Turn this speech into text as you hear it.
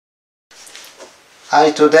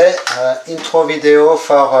Hi, today intro video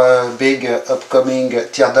for a big upcoming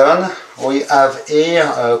teardown. We have here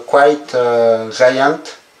a quite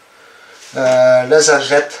giant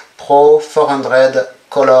laserjet Pro 400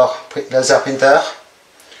 color laser printer.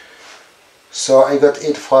 So I got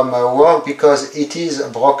it from work because it is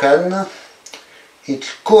broken. It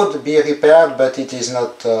could be repaired, but it is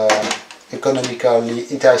not economically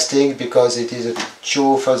interesting because it is a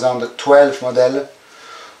 2012 model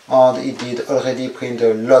and it did already print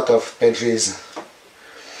a lot of pages.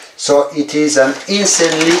 So it is an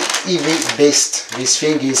insanely heavy beast. This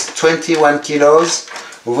thing is 21 kilos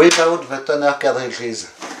without the toner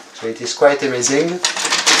cartridges. So it is quite amazing. We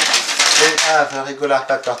have a regular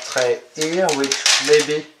paper tray here, which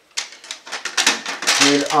maybe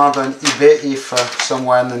will end on eBay if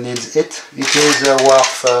someone needs it. It is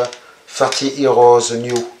worth 30 euros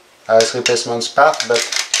new as replacement part,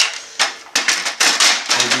 but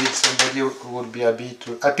maybe somebody would be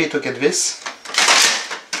happy to get this.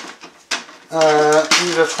 In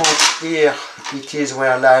the front here, it is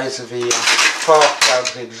where lies the 4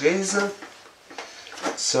 cartridges.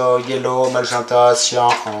 So yellow, magenta,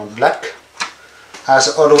 cyan and black. As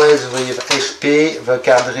always with HP, the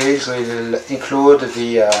cartridge will include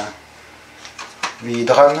the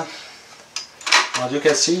drum. As you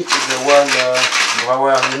can see, it is a one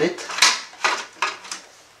drawer unit.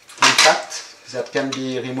 In fact, that can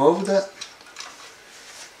be removed.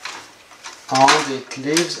 And it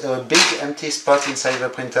leaves a big empty spot inside the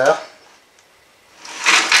printer.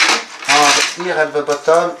 And here at the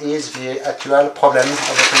bottom is the actual problem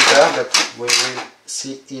of the printer, but we will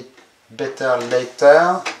see it better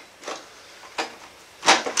later.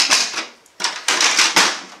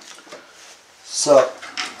 So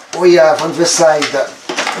we have on the side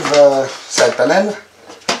panel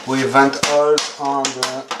with vent holes and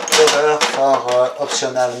cover for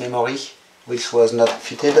optional memory, which was not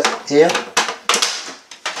fitted here.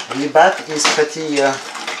 The back is pretty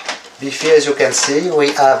beefy, as you can see.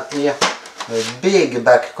 We have here a big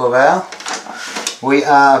back cover. We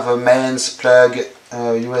have a mains, plug,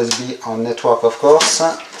 USB and network, of course.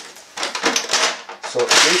 So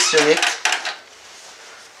this unit,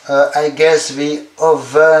 I guess the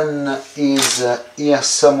oven is here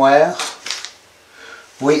somewhere.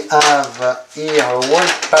 We have here a whole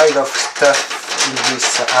pile of stuff in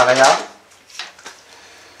this area,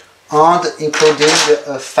 and including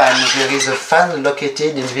a fan. There is a fan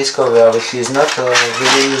located in this cover, which is not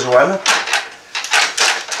really usual.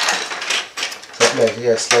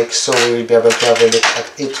 Yes, like so we will be able to have a look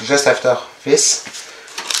at it just after this.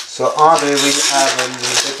 So, and we will have a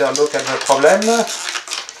better look at the problem.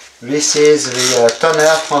 This is the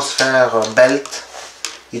toner transfer belt.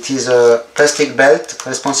 It is a plastic belt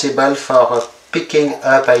responsible for picking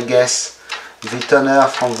up, I guess, the toner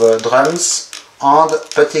from the drums and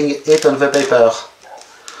putting it on the paper.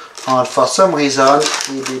 And for some reason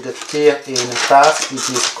it did tear in parts. It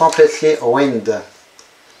is completely ruined.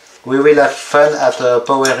 We will have fun at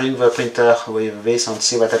powering the printer with this and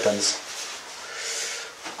see what happens.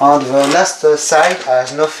 On the last side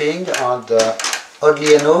has nothing, and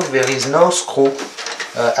oddly enough there is no screw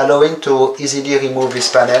allowing to easily remove this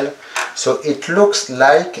panel. So it looks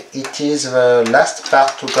like it is the last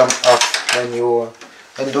part to come off when you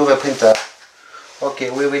undo the printer.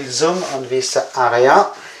 Okay, we will zoom on this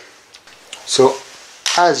area. So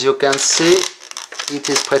as you can see, it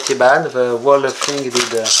is pretty bad. The whole thing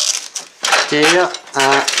did tear.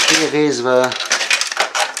 Here is the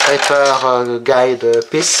paper guide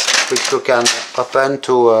piece, which you can open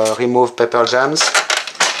to remove paper jams.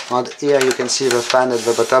 And here you can see the fan at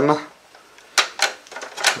the bottom.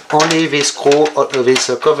 Only this screw, this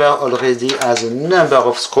cover already has a number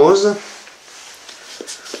of screws.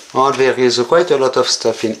 And there is quite a lot of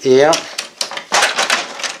stuff in here.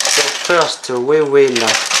 So first we will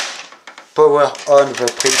power on the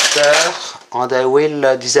printer, and I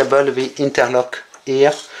will disable the interlock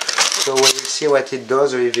here, so we will see what it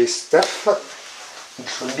does with this stuff. It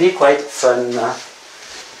should be quite fun.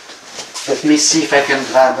 Let me see if I can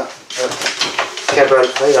grab a cable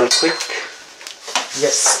real quick.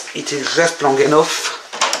 Yes, it is just long enough.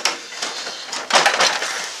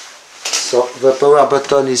 So the power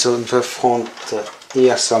button is on the front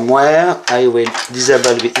here somewhere. I will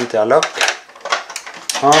disable the interlock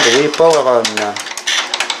and we power on.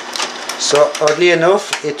 So oddly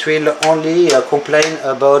enough, it will only complain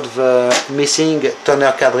about the missing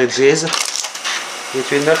toner cartridges. It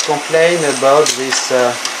will not complain about this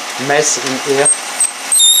mess in here.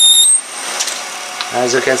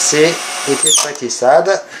 As you can see, it is pretty sad.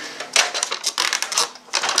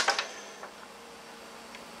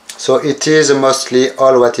 So it is mostly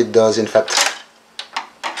all what it does, in fact.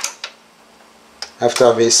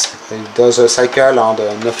 after this. It does a cycle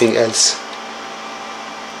and nothing else.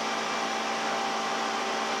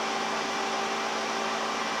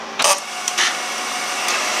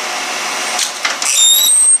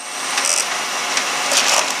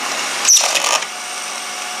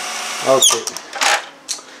 Okay,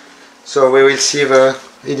 so we will see the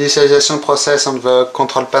initialization process on the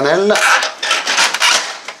control panel.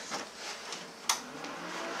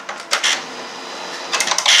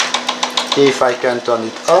 If I can turn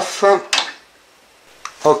it off.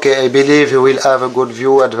 Okay, I believe you will have a good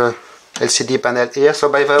view at the LCD panel here. So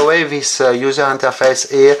by the way, this user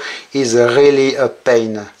interface here is really a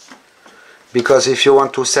pain. Because if you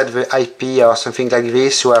want to set the IP or something like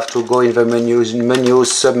this, you have to go in the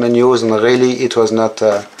menus, sub-menus, and really it was not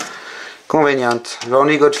convenient. The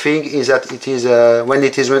only good thing is that it is when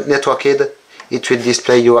it is networked, it will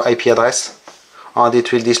display your IP address, and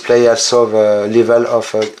it will display also the level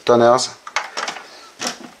of toners.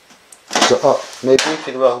 So maybe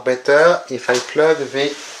it will work better if I plug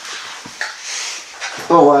the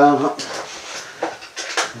power,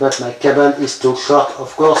 but my cable is too short,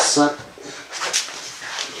 of course.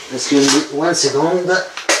 Excuse me 1 second.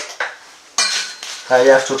 I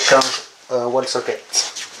have to change wall socket.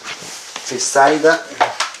 This side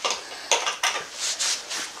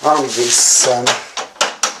on this.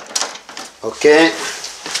 Okay.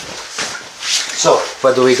 So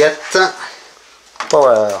what do we get?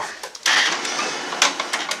 Power.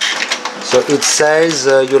 So it says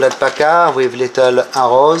Hewlett Packard with little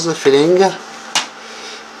arrows filling.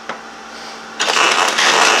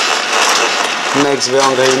 Makes the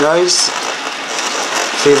angry noise,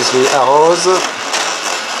 fills the arrows.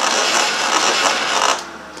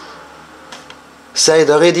 Said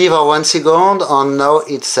ready for 1 second, and now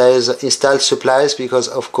it says install supplies, because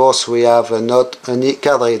of course we have not any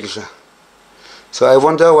cartridge. So I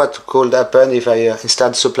wonder what could happen if I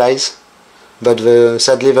installed supplies, but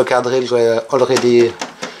sadly the cartridge were already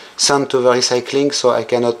sent to the recycling, so I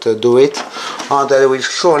cannot do it. And I will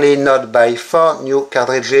surely not buy 4 new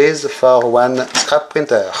cartridges for 1 scrap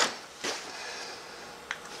printer.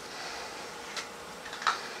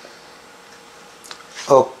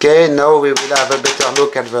 Okay, now we will have a better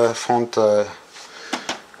look at the front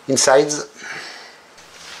insides.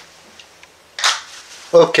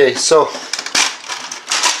 Okay, so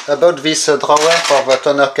about this drawer for the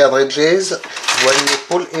toner cartridges, when you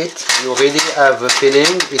pull it, you really have the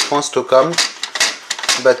feeling it wants to come,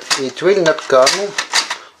 but it will not come.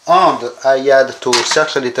 And I had to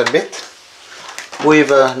search a little bit with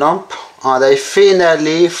a lamp, and I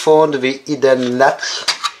finally found the hidden latch.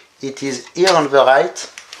 It is here on the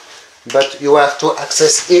right, but you have to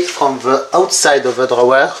access it from the outside of the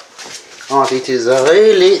drawer, and it is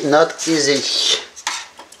really not easy,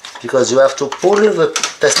 because you have to pull the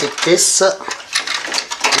plastic piece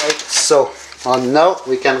like so. And now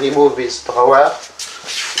we can remove this drawer,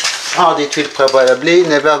 and it will probably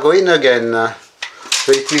never go in again.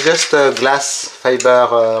 So it is just a glass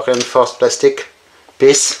fiber reinforced plastic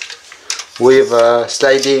piece with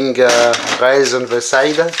sliding rails on the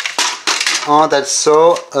side, and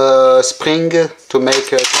also a spring to make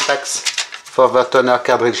contacts for the toner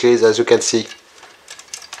cartridges, as you can see.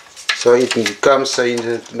 So it comes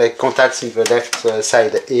in make contacts in the left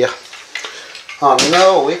side here. And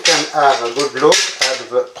now we can have a good look at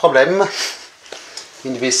the problem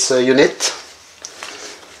in this unit,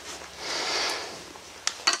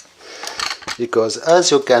 because as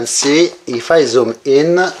you can see, if I zoom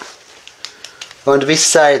in, on this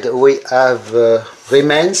side we have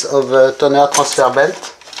remains of a toner transfer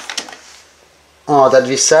belt, and at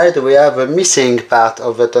this side we have a missing part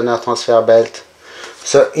of the toner transfer belt.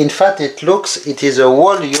 So in fact it is a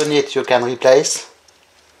whole unit you can replace,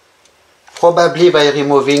 probably by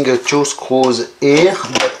removing 2 screws here,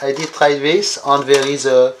 but I did try this, and there is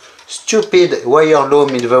a stupid wire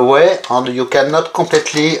loom in the way, and you cannot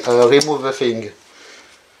completely remove the thing.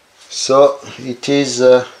 So it is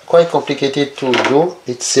quite complicated to do,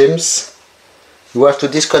 it seems. You have to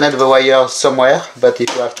disconnect the wire somewhere, but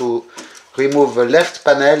if you have to remove the left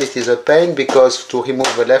panel, it is a pain, because to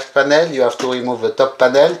remove the left panel you have to remove the top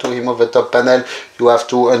panel. To remove the top panel you have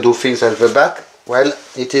to undo things at the back. Well,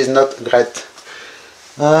 it is not great.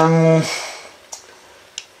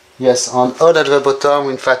 Yes, and all at the bottom,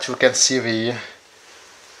 in fact, you can see the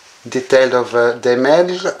detail of the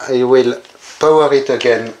damage. I will power it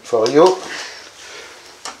again for you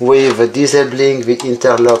with disabling the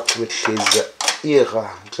interlock, which is here,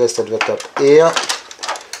 just at the top here.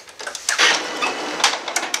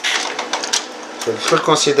 So you should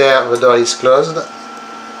consider the door is closed.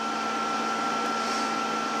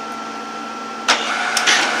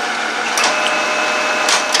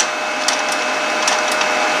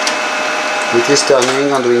 It is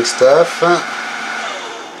turning and doing stuff,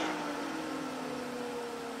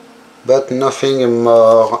 but nothing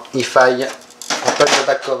more. If I open the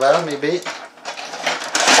back cover, maybe,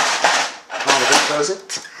 and reclose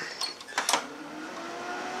it.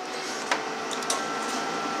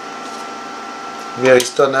 There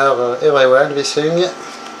is toner everywhere in this thing.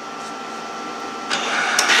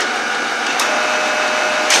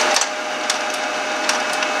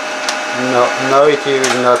 No, it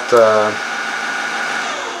will not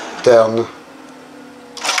turn.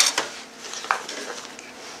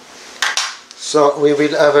 So we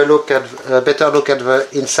will have a look at a better look at the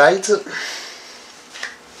inside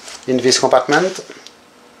in this compartment.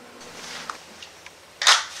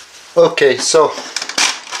 Okay, so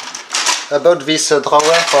about this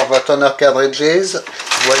drawer for the toner cartridges,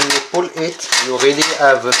 when you pull it, you really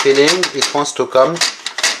have a feeling it wants to come,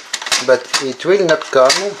 but it will not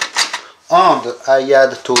come. And I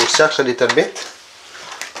had to search a little bit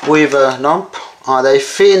with a lamp, and I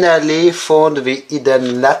finally found the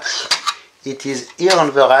hidden latch. It is here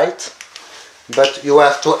on the right, but you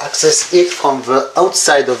have to access it from the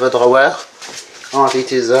outside of the drawer, and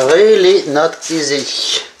it is really not easy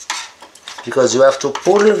because you have to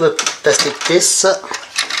pull the plastic piece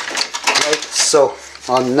like so.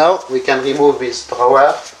 And now we can remove this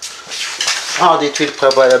drawer, and it will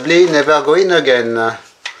probably never go in again.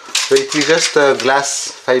 So it is just a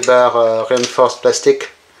glass fiber reinforced plastic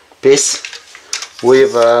piece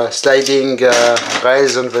with sliding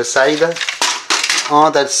rails on the side,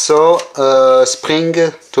 and also a spring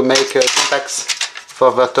to make contacts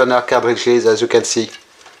for the toner cartridges, as you can see.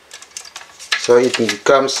 So it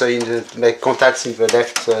comes in make contacts in the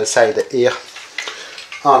left side here.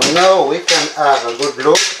 And now we can have a good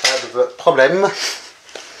look at the problem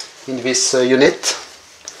in this unit.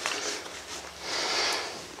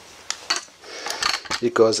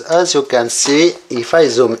 Because as you can see, if I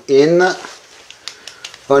zoom in,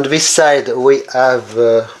 on this side we have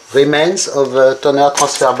remains of a toner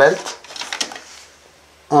transfer belt,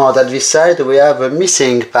 and at this side we have a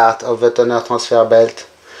missing part of the toner transfer belt.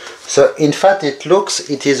 So in fact it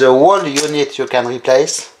is a whole unit you can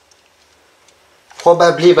replace,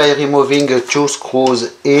 probably by removing 2 screws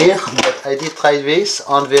here, but I did try this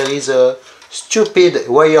and there is a stupid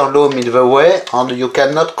wire loom in the way and you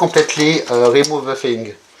cannot completely remove the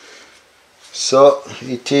thing. So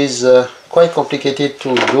it is quite complicated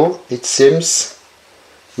to do, it seems.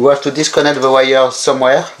 You have to disconnect the wire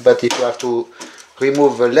somewhere, but if you have to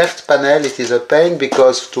remove the left panel, it is a pain,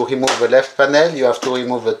 because to remove the left panel you have to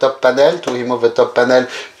remove the top panel. To remove the top panel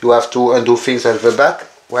you have to undo things at the back.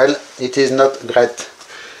 Well, it is not great.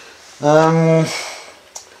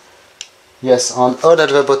 Yes, and all at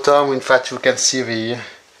the bottom, in fact, you can see the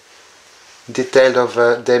detail of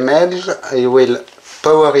the damage. I will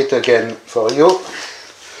power it again for you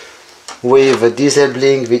with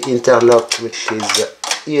disabling the interlock, which is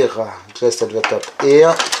here, just at the top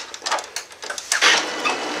here.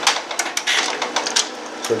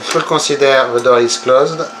 So you should consider the door is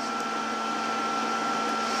closed.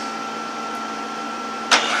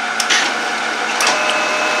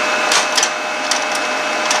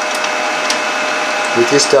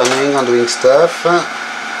 It is turning and doing stuff,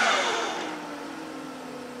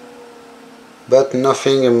 but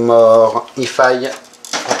nothing more. If I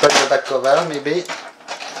open the back cover, maybe,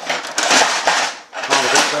 and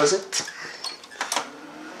reclose it.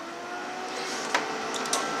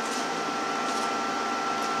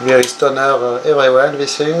 There is toner everywhere in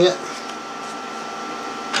this thing.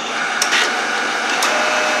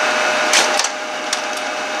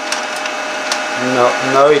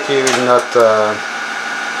 No, it will not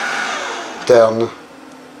turn.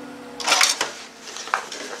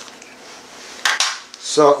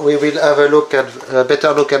 So we will have a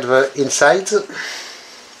better look at the inside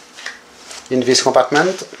in this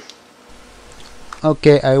compartment.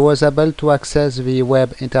 Okay, I was able to access the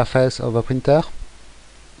web interface of the printer,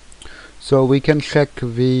 so we can check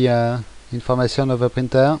the information of the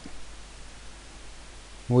printer.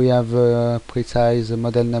 We have a precise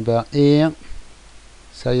model number here,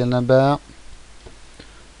 serial number,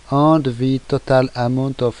 and the total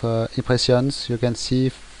amount of impressions. You can see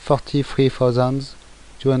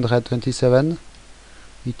 43,227.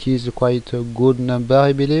 It is quite a good number,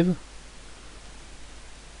 I believe.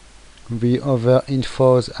 The other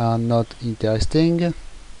infos are not interesting,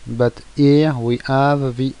 but here we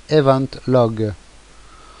have the event log,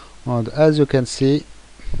 and as you can see,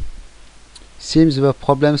 seems the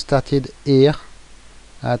problem started here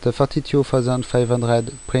at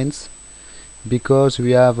 42,500 prints, because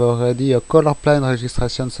we have already a color plane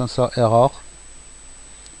registration sensor error,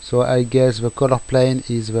 So I guess the color plane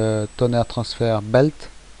is the toner transfer belt,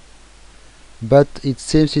 but it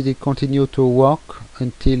seems it continued to work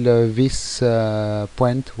until this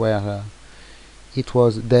point where it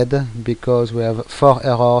was dead, because we have 4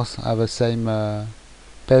 errors at the same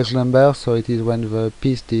page number, so it is when the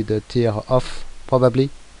piece did tear off, probably.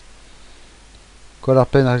 Color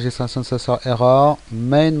plane registration sensor error,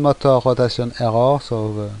 main motor rotation error,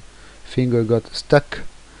 so the thing got stuck.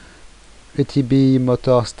 ATB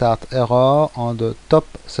motor start error, and the top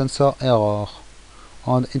sensor error.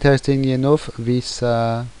 And interestingly enough, this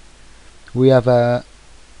we have a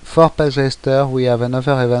 4-page register, we have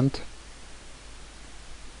another event,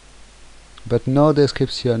 but no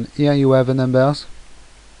description. Here you have the numbers,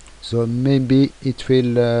 so maybe it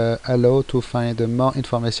will allow to find more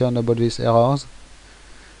information about these errors.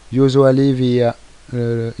 Usually in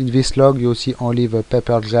this log you see only the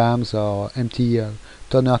paper jams or empty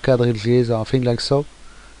toner cartridges or things like so,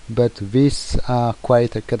 but these are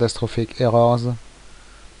quite catastrophic errors,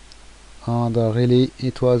 and really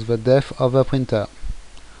it was the death of the printer.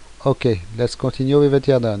 Okay, let's continue with the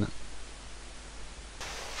teardown.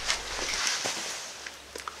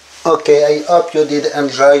 Okay, I hope you did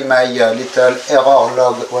enjoy my little error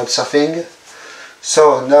log web surfing.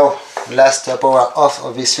 So now, last power off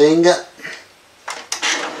of this thing.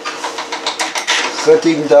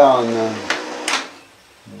 Shutting down.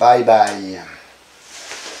 Bye bye.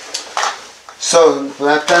 So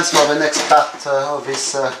my plans for the next part of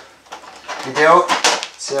this video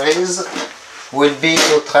series will be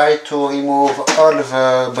to try to remove all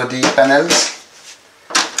the body panels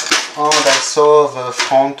and also the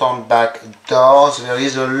front and back doors. There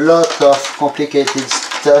is a lot of complicated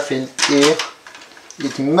stuff in here.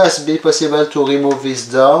 It must be possible to remove this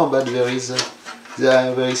door, but there is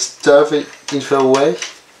stuff in the way.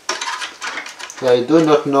 So I do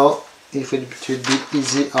not know if it will be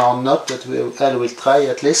easy or not, but I will try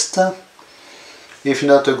at least. If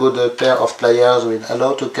not, a good pair of pliers will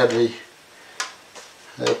allow to cut the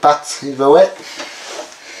parts in the way,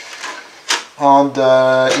 and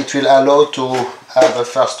it will allow to have a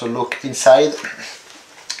first look inside.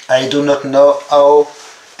 I do not know how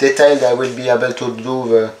detailed I will be able to do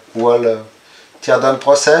the whole teardown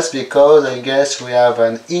process, because I guess we have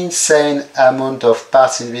an insane amount of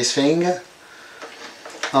parts in this thing,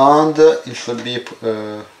 and it should be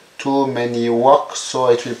too many work, so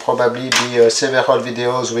it will probably be several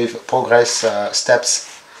videos with progress steps,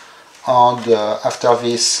 and after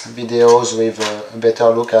these videos with a better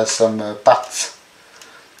look at some parts.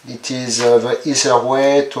 It is the easier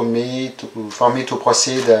way for me to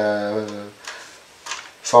proceed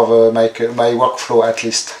for my workflow, at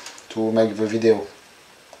least, to make the video.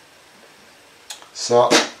 So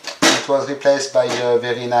it was replaced by a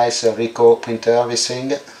very nice Ricoh printer, this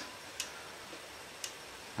thing.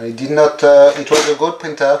 It was a good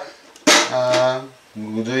printer,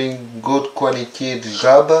 doing good quality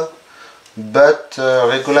job, but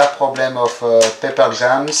regular problem of paper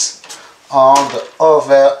jams and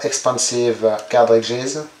over expensive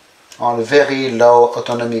cartridges, and very low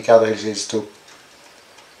autonomy cartridges too,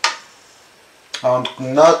 and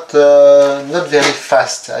not very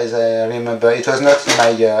fast, as I remember. It was not in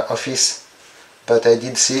my office, but I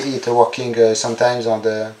did see it working sometimes,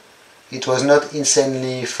 and it was not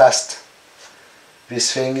insanely fast,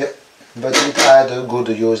 this thing, but it had a good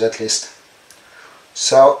use at least.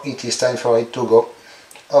 So it is time for it to go.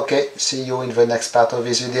 Okay, see you in the next part of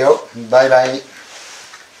this video. Bye bye.